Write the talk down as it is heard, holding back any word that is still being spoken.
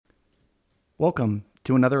Welcome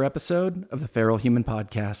to another episode of the Feral Human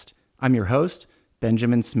Podcast. I'm your host,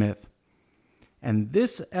 Benjamin Smith. And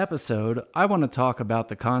this episode, I want to talk about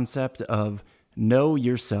the concept of know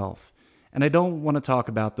yourself. And I don't want to talk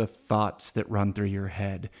about the thoughts that run through your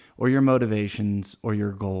head, or your motivations, or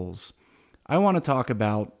your goals. I want to talk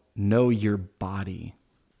about know your body.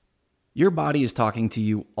 Your body is talking to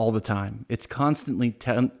you all the time. It's constantly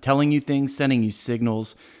telling you things, sending you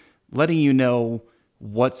signals, letting you know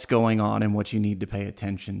what's going on and what you need to pay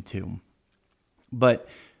attention to. But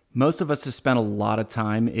most of us have spent a lot of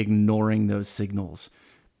time ignoring those signals,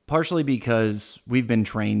 partially because we've been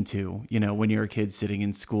trained to. You know, when you're a kid sitting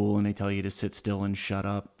in school and they tell you to sit still and shut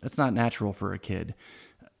up, that's not natural for a kid.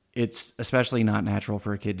 It's especially not natural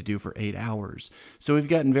for a kid to do for 8 hours. So we've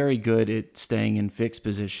gotten very good at staying in fixed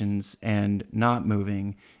positions and not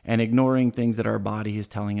moving and ignoring things that our body is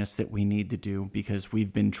telling us that we need to do because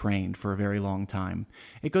we've been trained for a very long time.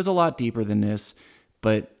 It goes a lot deeper than this,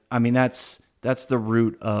 but I mean, that's the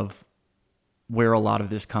root of where a lot of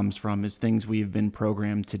this comes from, is things we've been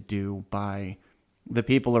programmed to do by the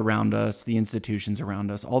people around us, the institutions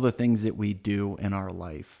around us, all the things that we do in our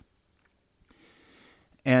life.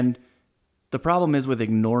 And the problem is with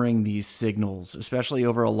ignoring these signals, especially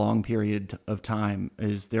over a long period of time,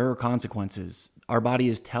 is there are consequences. Our body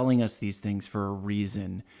is telling us these things for a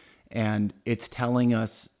reason, and it's telling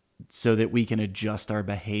us so that we can adjust our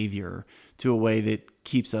behavior to a way that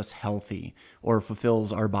keeps us healthy or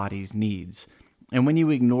fulfills our body's needs. And when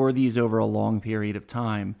you ignore these over a long period of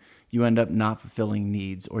time, you end up not fulfilling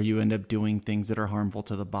needs, or you end up doing things that are harmful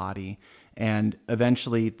to the body, and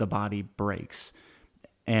eventually the body breaks.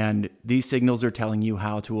 And these signals are telling you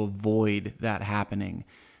how to avoid that happening.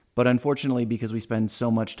 But unfortunately, because we spend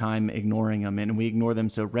so much time ignoring them, and we ignore them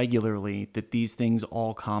so regularly, that these things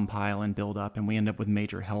all compile and build up, and we end up with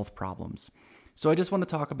major health problems. So I just want to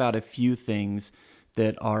talk about a few things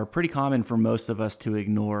that are pretty common for most of us to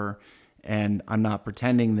ignore. And I'm not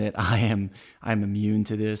pretending that I'm immune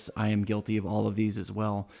to this. I am guilty of all of these as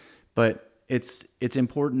well. But it's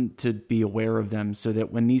important to be aware of them so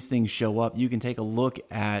that when these things show up, you can take a look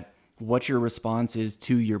at what your response is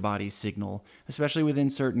to your body's signal, especially within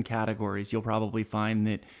certain categories. You'll probably find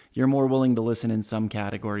that you're more willing to listen in some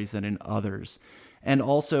categories than in others. And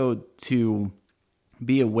also to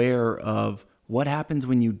be aware of what happens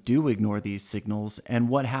when you do ignore these signals and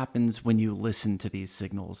what happens when you listen to these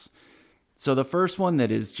signals. So the first one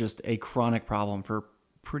that is just a chronic problem for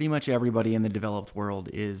pretty much everybody in the developed world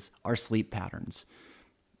is our sleep patterns.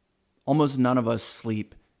 Almost none of us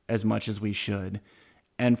sleep as much as we should.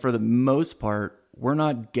 And for the most part, we're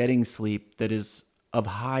not getting sleep that is of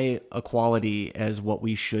high a quality as what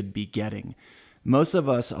we should be getting. Most of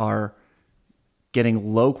us are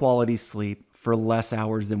getting low quality sleep for less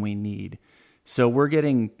hours than we need. So we're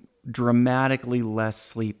getting dramatically less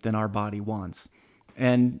sleep than our body wants.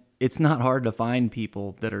 And it's not hard to find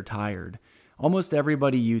people that are tired. Almost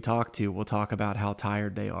everybody you talk to will talk about how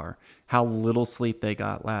tired they are, how little sleep they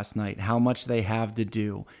got last night, how much they have to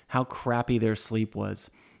do, how crappy their sleep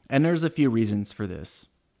was. And there's a few reasons for this.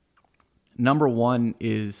 Number one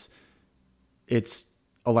is it's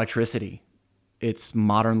electricity. It's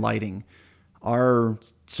modern lighting. Our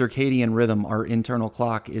circadian rhythm, our internal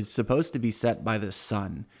clock, is supposed to be set by the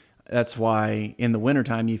sun. That's why in the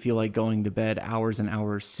wintertime you feel like going to bed hours and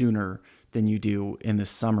hours sooner than you do in the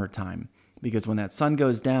summertime. Because when that sun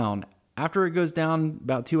goes down, after it goes down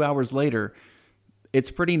about 2 hours later, it's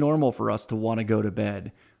pretty normal for us to want to go to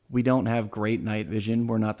bed. We don't have great night vision.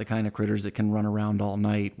 We're not the kind of critters that can run around all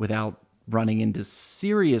night without running into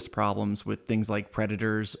serious problems with things like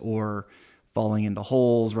predators or falling into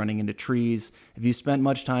holes, running into trees. If you spent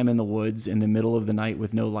much time in the woods in the middle of the night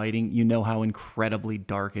with no lighting, you know how incredibly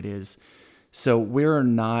dark it is. So we're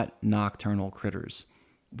not nocturnal critters.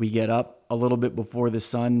 We get up a little bit before the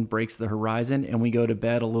sun breaks the horizon, and we go to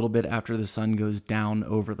bed a little bit after the sun goes down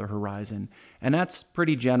over the horizon. And that's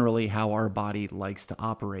pretty generally how our body likes to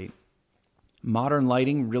operate. Modern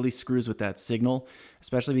lighting really screws with that signal,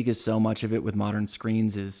 especially because so much of it with modern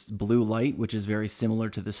screens is blue light, which is very similar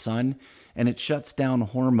to the sun, and it shuts down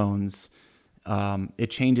hormones. It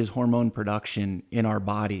changes hormone production in our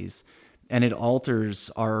bodies, and it alters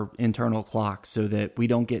our internal clock so that we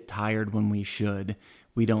don't get tired when we should.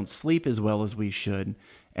 We don't sleep as well as we should,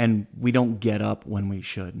 and we don't get up when we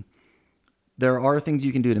should. There are things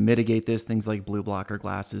you can do to mitigate this, things like blue blocker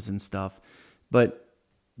glasses and stuff. But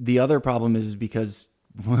the other problem is because,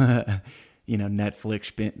 Netflix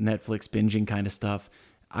binging kind of stuff.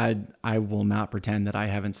 I will not pretend that I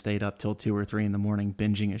haven't stayed up till 2 or 3 in the morning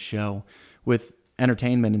binging a show. With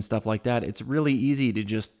entertainment and stuff like that, it's really easy to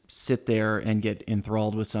just sit there and get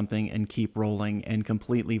enthralled with something and keep rolling and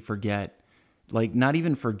completely forget, like not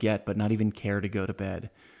even forget, but not even care to go to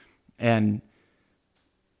bed. And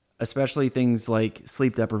especially things like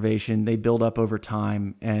sleep deprivation, they build up over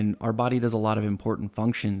time, and our body does a lot of important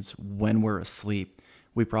functions when we're asleep.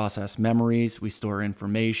 We process memories, we store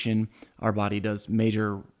information, our body does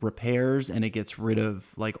major repairs, and it gets rid of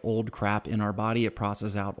like old crap in our body. It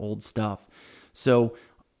processes out old stuff. So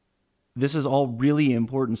this is all really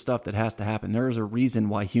important stuff that has to happen. There is a reason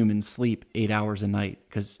why humans sleep 8 hours a night,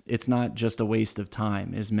 because it's not just a waste of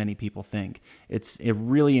time, as many people think. It's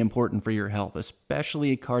really important for your health,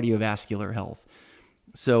 especially cardiovascular health.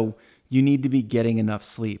 So you need to be getting enough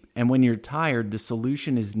sleep. And when you're tired, the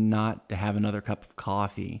solution is not to have another cup of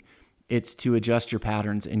coffee. It's to adjust your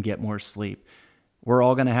patterns and get more sleep. We're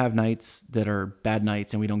all going to have nights that are bad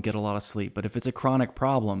nights and we don't get a lot of sleep. But if it's a chronic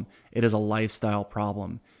problem, it is a lifestyle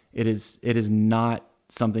problem. It is not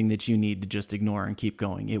something that you need to just ignore and keep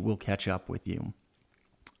going. It will catch up with you.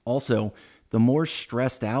 Also, the more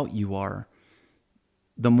stressed out you are,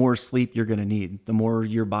 the more sleep you're going to need. The more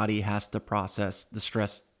your body has to process the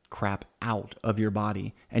stress crap out of your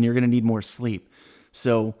body, and you're going to need more sleep.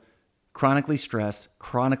 So chronically stressed,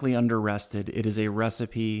 chronically under-rested, it is a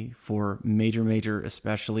recipe for major,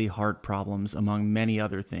 especially heart problems, among many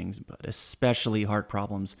other things, but especially heart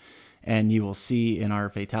problems. And you will see in our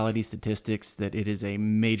fatality statistics that it is a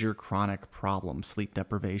major chronic problem, sleep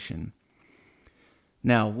deprivation.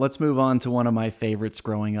 Now, let's move on to one of my favorites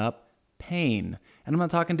growing up, pain. And I'm not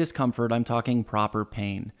talking discomfort, I'm talking proper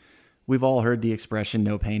pain. We've all heard the expression,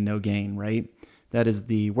 no pain, no gain, right? That is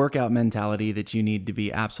the workout mentality that you need to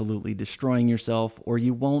be absolutely destroying yourself or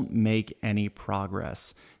you won't make any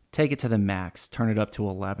progress. Take it to the max, turn it up to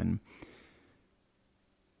 11.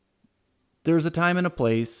 There's a time and a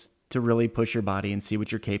place to really push your body and see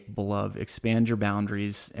what you're capable of, expand your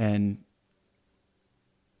boundaries, and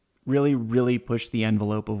really push the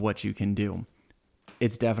envelope of what you can do.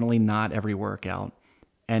 It's definitely not every workout,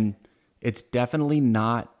 and it's definitely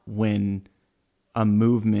not when a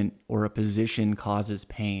movement or a position causes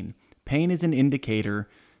pain. Pain is an indicator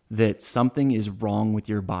that something is wrong with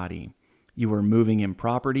your body. You are moving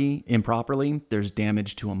improperly, there's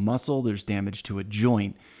damage to a muscle, there's damage to a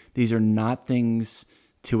joint. These are not things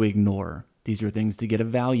to ignore. These are things to get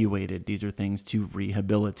evaluated. These are things to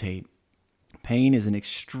rehabilitate. Pain is an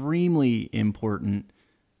extremely important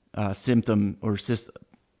symptom or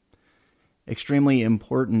extremely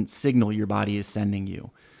important signal your body is sending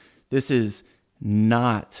you. This is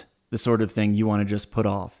not the sort of thing you want to just put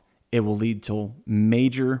off. It will lead to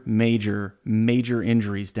major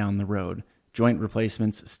injuries down the road, joint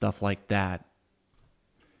replacements, stuff like that.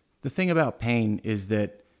 The thing about pain is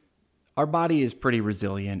that our body is pretty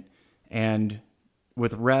resilient, and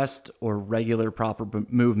with rest or regular proper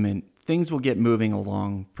movement, things will get moving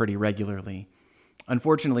along pretty regularly.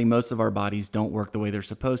 Unfortunately, most of our bodies don't work the way they're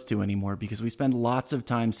supposed to anymore because we spend lots of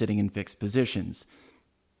time sitting in fixed positions.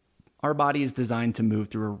 Our body is designed to move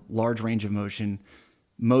through a large range of motion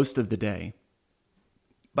most of the day.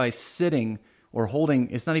 By sitting or holding,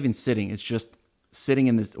 it's not even sitting, it's just sitting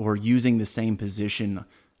in this or using the same position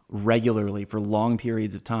regularly for long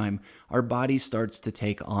periods of time, our body starts to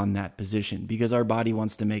take on that position because our body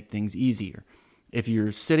wants to make things easier. If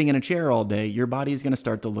you're sitting in a chair all day, your body is going to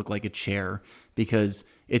start to look like a chair because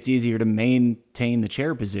it's easier to maintain the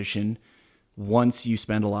chair position once you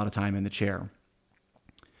spend a lot of time in the chair.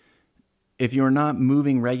 If you're not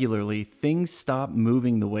moving regularly, things stop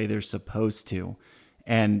moving the way they're supposed to.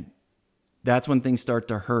 And that's when things start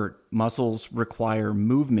to hurt. Muscles require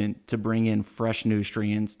movement to bring in fresh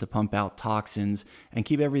nutrients, to pump out toxins, and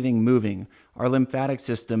keep everything moving. Our lymphatic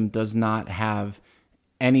system does not have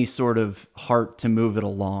any sort of heart to move it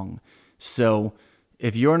along. So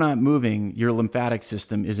if you're not moving, your lymphatic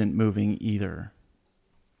system isn't moving either.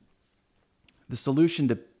 The solution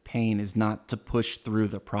to pain is not to push through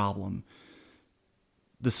the problem.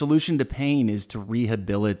 The solution to pain is to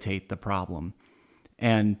rehabilitate the problem.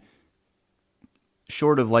 And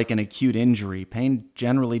short of like an acute injury, pain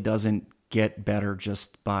generally doesn't get better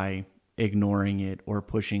just by ignoring it or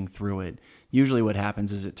pushing through it. Usually what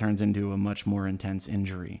happens is it turns into a much more intense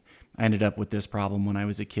injury. I ended up with this problem when I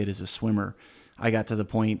was a kid as a swimmer. I got to the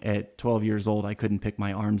point at 12 years old I couldn't pick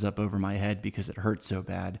my arms up over my head because it hurt so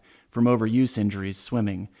bad from overuse injuries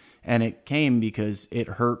swimming. And it came because it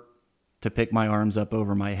hurt to pick my arms up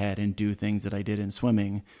over my head and do things that I did in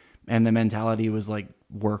swimming. And the mentality was like,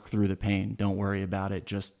 work through the pain. Don't worry about it.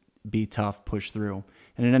 Just be tough, push through.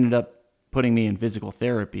 And it ended up putting me in physical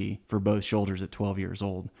therapy for both shoulders at 12 years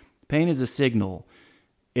old. Pain is a signal.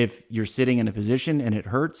 If you're sitting in a position and it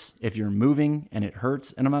hurts, if you're moving and it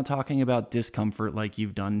hurts, and I'm not talking about discomfort like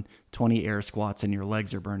you've done 20 air squats and your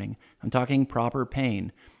legs are burning. I'm talking proper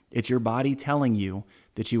pain. It's your body telling you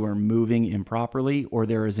that you are moving improperly or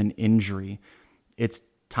there is an injury. It's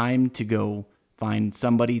time to go find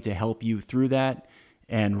somebody to help you through that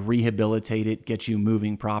and rehabilitate it, get you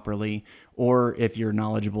moving properly. Or if you're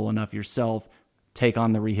knowledgeable enough yourself, take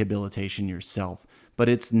on the rehabilitation yourself. But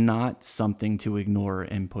it's not something to ignore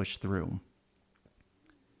and push through.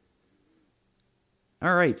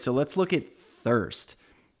 All right, so let's look at thirst.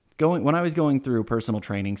 When I was going through personal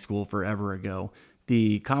training school forever ago,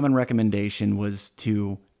 the common recommendation was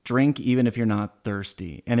to drink even if you're not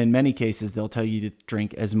thirsty. And in many cases, they'll tell you to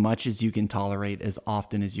drink as much as you can tolerate, as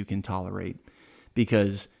often as you can tolerate.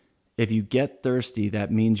 Because if you get thirsty,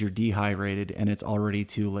 that means you're dehydrated and it's already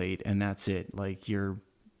too late, and that's it. Like, you're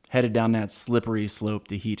headed down that slippery slope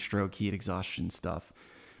to heat stroke, heat exhaustion stuff.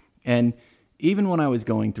 And even when I was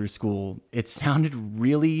going through school, it sounded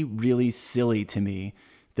really, really silly to me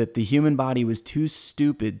that the human body was too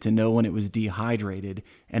stupid to know when it was dehydrated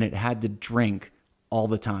and it had to drink all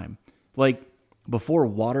the time. Like, before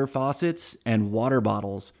water faucets and water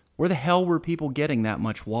bottles, where the hell were people getting that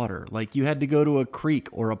much water? Like, you had to go to a creek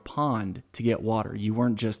or a pond to get water. You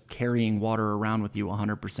weren't just carrying water around with you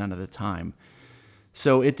 100% of the time.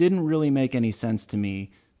 So it didn't really make any sense to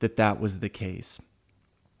me that that was the case.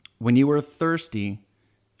 When you are thirsty,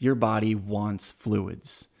 your body wants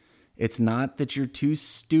fluids. It's not that you're too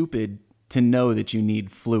stupid to know that you need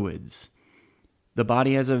fluids. The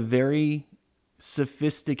body has a very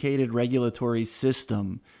sophisticated regulatory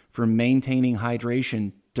system for maintaining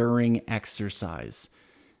hydration during exercise.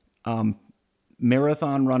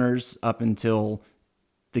 Marathon runners, up until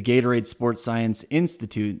the Gatorade Sports Science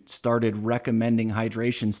Institute started recommending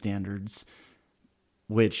hydration standards,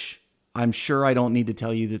 which I'm sure I don't need to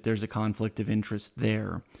tell you that there's a conflict of interest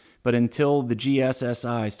there. But until the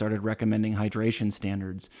GSSI started recommending hydration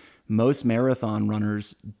standards, most marathon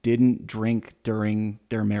runners didn't drink during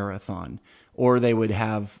their marathon, or they would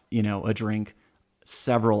have, a drink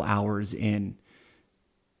several hours in,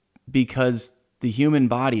 because the human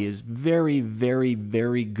body is very, very,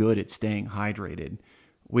 very good at staying hydrated.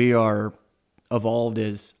 We are evolved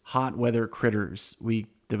as hot weather critters. We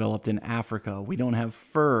developed in Africa. We don't have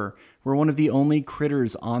fur. We're one of the only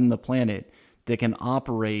critters on the planet that can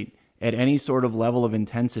operate at any sort of level of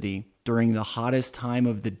intensity during the hottest time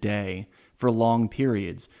of the day for long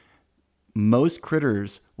periods. Most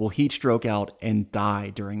critters will heat stroke out and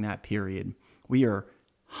die during that period. We are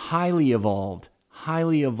highly evolved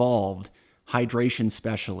hydration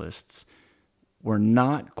specialists. We're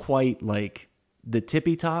not quite like the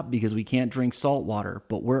tippy top because we can't drink salt water,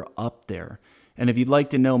 but we're up there. And if you'd like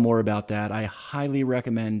to know more about that, I highly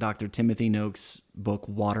recommend Dr. Timothy Noakes' book,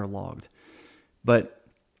 Waterlogged. But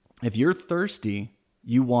if you're thirsty,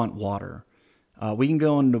 you want water. We can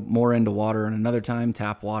go more into water in another time.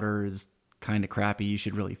 Tap water is kind of crappy. You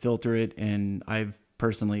should really filter it. And I've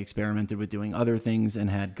personally experimented with doing other things and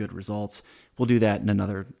had good results. We'll do that in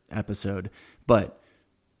another episode. But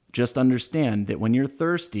just understand that when you're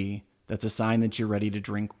thirsty, that's a sign that you're ready to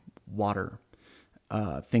drink water.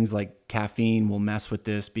 Things like caffeine will mess with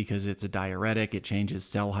this because it's a diuretic. It changes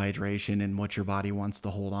cell hydration and what your body wants to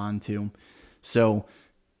hold on to. So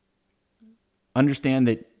understand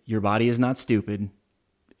that your body is not stupid.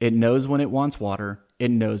 It knows when it wants water.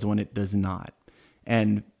 It knows when it does not.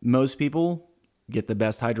 And most people get the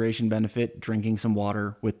best hydration benefit drinking some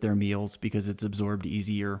water with their meals because it's absorbed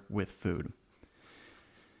easier with food.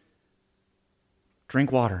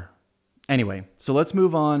 Drink water. Anyway, so let's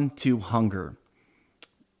move on to hunger.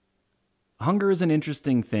 Hunger is an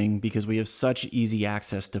interesting thing because we have such easy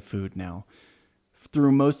access to food now.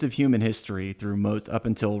 Through most of human history, up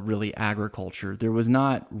until really agriculture, there was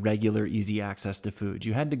not regular easy access to food.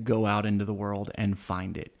 You had to go out into the world and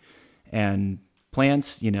find it. And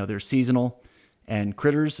plants, they're seasonal, and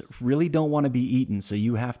critters really don't want to be eaten, so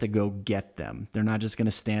you have to go get them. They're not just going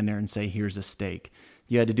to stand there and say, here's a steak.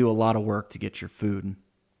 You had to do a lot of work to get your food.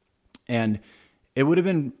 And it would have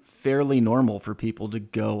been fairly normal for people to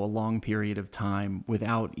go a long period of time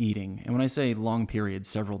without eating. And when I say long period,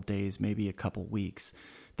 several days, maybe a couple weeks,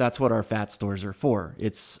 that's what our fat stores are for.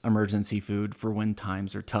 It's emergency food for when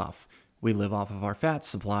times are tough. We live off of our fat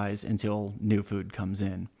supplies until new food comes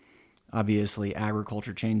in. Obviously,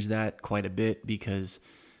 agriculture changed that quite a bit because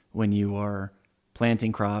when you are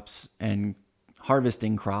planting crops and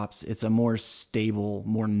harvesting crops, it's a more stable,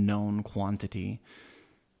 more known quantity.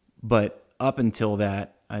 But up until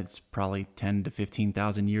that, it's probably 10 to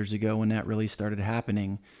 15,000 years ago when that really started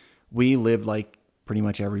happening, we lived like pretty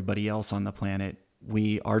much everybody else on the planet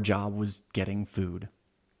our job was getting food.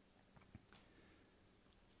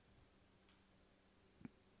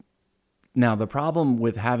 Now, the problem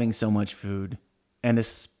with having so much food, and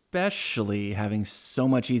especially having so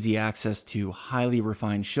much easy access to highly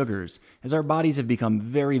refined sugars, is our bodies have become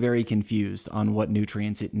very, very confused on what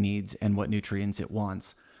nutrients it needs and what nutrients it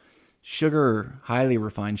wants. Sugar, highly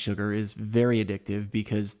refined sugar, is very addictive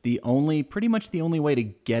because pretty much the only way to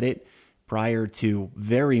get it prior to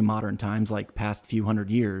very modern times, like past few hundred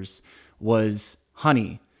years, was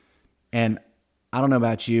honey. And I don't know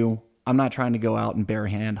about you, I'm not trying to go out and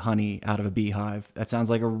barehand honey out of a beehive. That sounds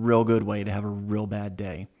like a real good way to have a real bad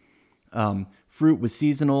day. Fruit was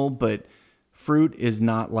seasonal, but fruit is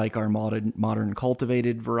not like our modern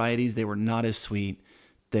cultivated varieties. They were not as sweet.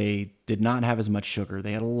 They did not have as much sugar.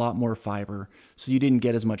 They had a lot more fiber, so you didn't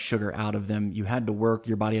get as much sugar out of them. Your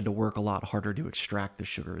body had to work a lot harder to extract the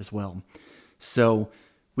sugar as well. So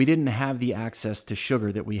we didn't have the access to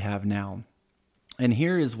sugar that we have now. And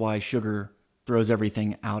here is why sugar throws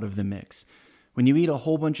everything out of the mix. When you eat a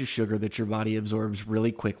whole bunch of sugar that your body absorbs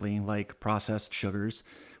really quickly, like processed sugars,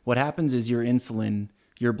 what happens is your insulin,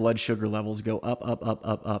 your blood sugar levels go up, up, up,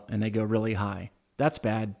 up, up, and they go really high. That's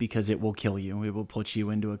bad because it will kill you. It will put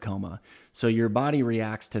you into a coma. So your body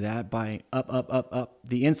reacts to that by up, up, up, up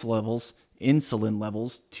the insulin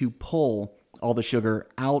levels to pull all the sugar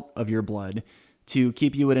out of your blood to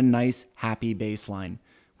keep you at a nice, happy baseline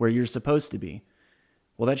where you're supposed to be.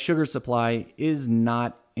 Well, that sugar supply is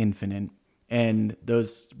not infinite, and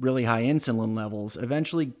those really high insulin levels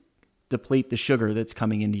eventually deplete the sugar that's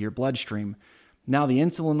coming into your bloodstream. Now, the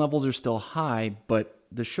insulin levels are still high, but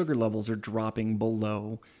the sugar levels are dropping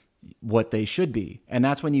below what they should be. And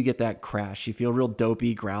that's when you get that crash. You feel real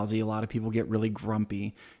dopey, drowsy. A lot of people get really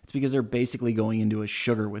grumpy. It's because they're basically going into a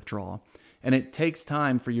sugar withdrawal. And it takes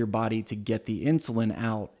time for your body to get the insulin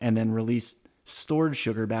out and then release stored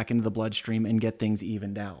sugar back into the bloodstream and get things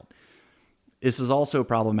evened out. This is also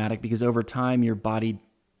problematic because over time your body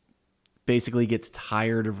basically gets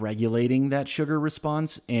tired of regulating that sugar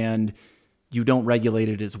response and you don't regulate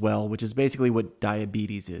it as well, which is basically what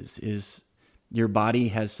diabetes is your body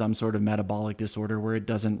has some sort of metabolic disorder where it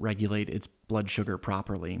doesn't regulate its blood sugar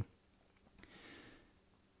properly.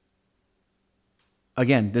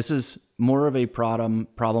 Again, this is more of a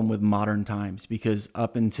problem with modern times because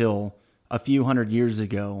up until a few hundred years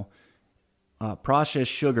ago,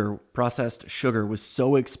 processed sugar was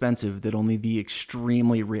so expensive that only the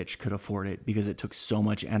extremely rich could afford it because it took so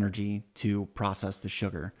much energy to process the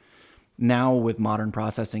sugar. Now, with modern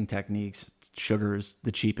processing techniques, sugar is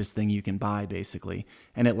the cheapest thing you can buy, basically,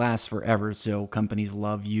 and it lasts forever, so companies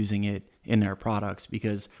love using it in their products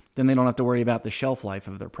because then they don't have to worry about the shelf life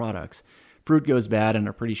of their products. Fruit goes bad in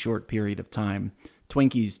a pretty short period of time.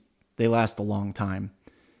 Twinkies, they last a long time.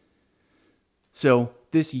 So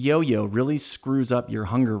this yo-yo really screws up your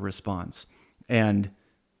hunger response. And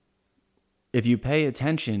if you pay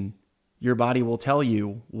attention, your body will tell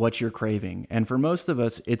you what you're craving. And for most of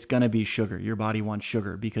us, it's going to be sugar. Your body wants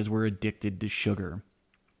sugar because we're addicted to sugar.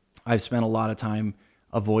 I've spent a lot of time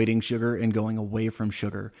avoiding sugar and going away from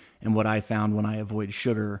sugar. And what I found when I avoid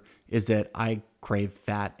sugar is that I crave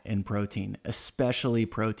fat and protein, especially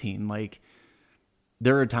protein. Like,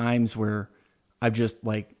 there are times where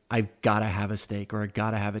I've got to have a steak or I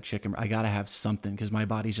got to have a chicken. I got to have something because my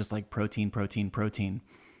body's just like protein, protein, protein.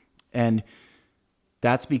 And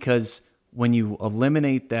that's because when you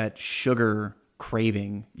eliminate that sugar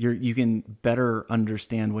craving, you can better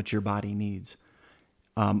understand what your body needs.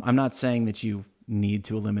 I'm not saying that you need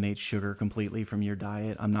to eliminate sugar completely from your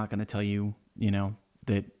diet. I'm not going to tell you,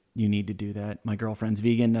 that you need to do that. My girlfriend's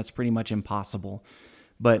vegan. That's pretty much impossible.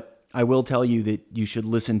 But I will tell you that you should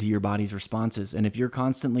listen to your body's responses. And if you're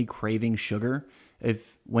constantly craving sugar,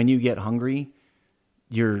 when you get hungry,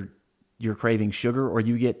 you're craving sugar or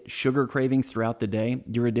you get sugar cravings throughout the day,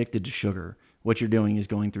 you're addicted to sugar. What you're doing is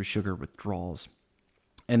going through sugar withdrawals.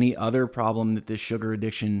 And the other problem that this sugar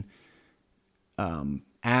addiction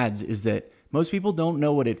adds is that most people don't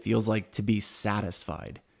know what it feels like to be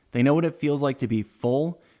satisfied. They know what it feels like to be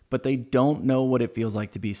full, but they don't know what it feels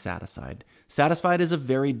like to be satisfied. Satisfied is a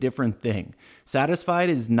very different thing. Satisfied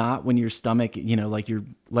is not when your stomach, like you're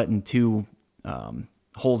letting two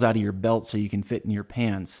holes out of your belt so you can fit in your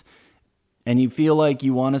pants. And you feel like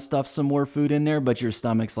you want to stuff some more food in there, but your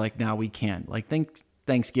stomach's like, no, we can't. Like, think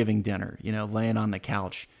Thanksgiving dinner, laying on the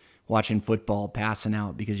couch, watching football, passing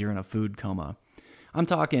out because you're in a food coma. I'm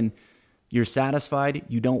talking, you're satisfied,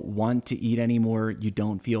 you don't want to eat anymore, you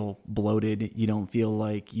don't feel bloated, you don't feel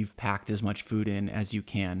like you've packed as much food in as you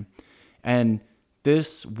can. And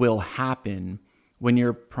this will happen when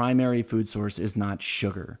your primary food source is not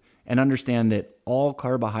sugar. And understand that all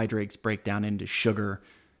carbohydrates break down into sugar.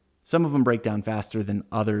 Some of them break down faster than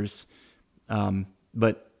others,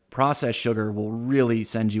 but processed sugar will really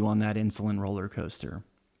send you on that insulin roller coaster.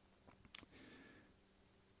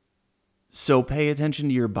 So pay attention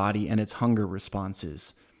to your body and its hunger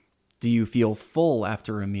responses. Do you feel full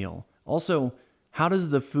after a meal? Also, how does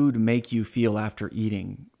the food make you feel after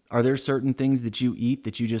eating? Are there certain things that you eat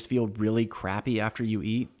that you just feel really crappy after you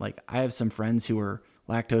eat? Like, I have some friends who are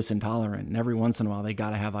lactose intolerant, and every once in a while they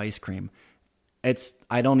gotta have ice cream.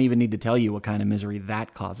 I don't even need to tell you what kind of misery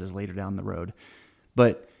that causes later down the road.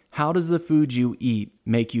 But how does the food you eat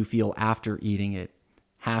make you feel after eating it?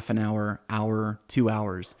 Half an hour, 2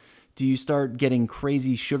 hours? Do you start getting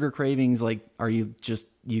crazy sugar cravings? Like,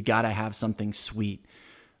 you gotta have something sweet?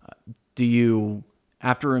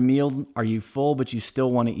 After a meal, are you full, but you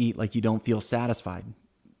still want to eat, like you don't feel satisfied?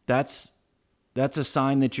 That's a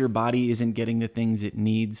sign that your body isn't getting the things it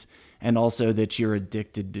needs, and also that you're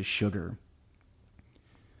addicted to sugar.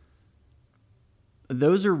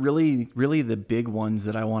 Those are really, really the big ones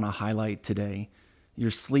that I want to highlight today.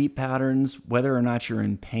 Your sleep patterns, whether or not you're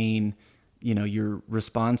in pain, your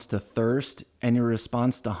response to thirst, and your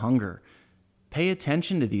response to hunger. Pay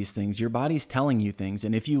attention to these things. Your body's telling you things,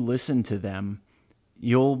 and if you listen to them,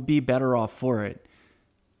 you'll be better off for it.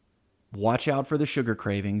 Watch out for the sugar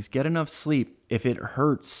cravings. Get enough sleep. If it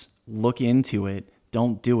hurts, look into it.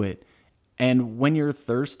 Don't do it. And when you're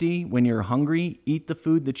thirsty, when you're hungry, eat the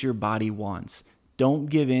food that your body wants. Don't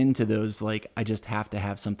give in to those, like, I just have to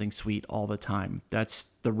have something sweet all the time. That's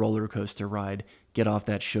the roller coaster ride. Get off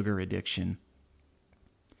that sugar addiction.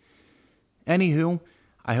 Anywho,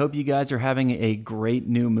 I hope you guys are having a great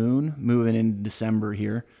new moon moving into December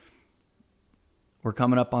here. We're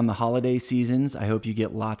coming up on the holiday seasons. I hope you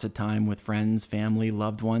get lots of time with friends, family,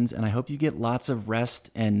 loved ones, and I hope you get lots of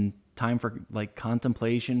rest and time for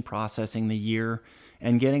contemplation, processing the year,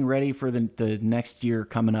 and getting ready for the next year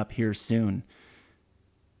coming up here soon.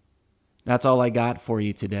 That's all I got for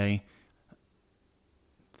you today.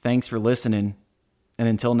 Thanks for listening, and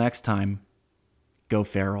until next time, go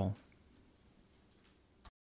feral.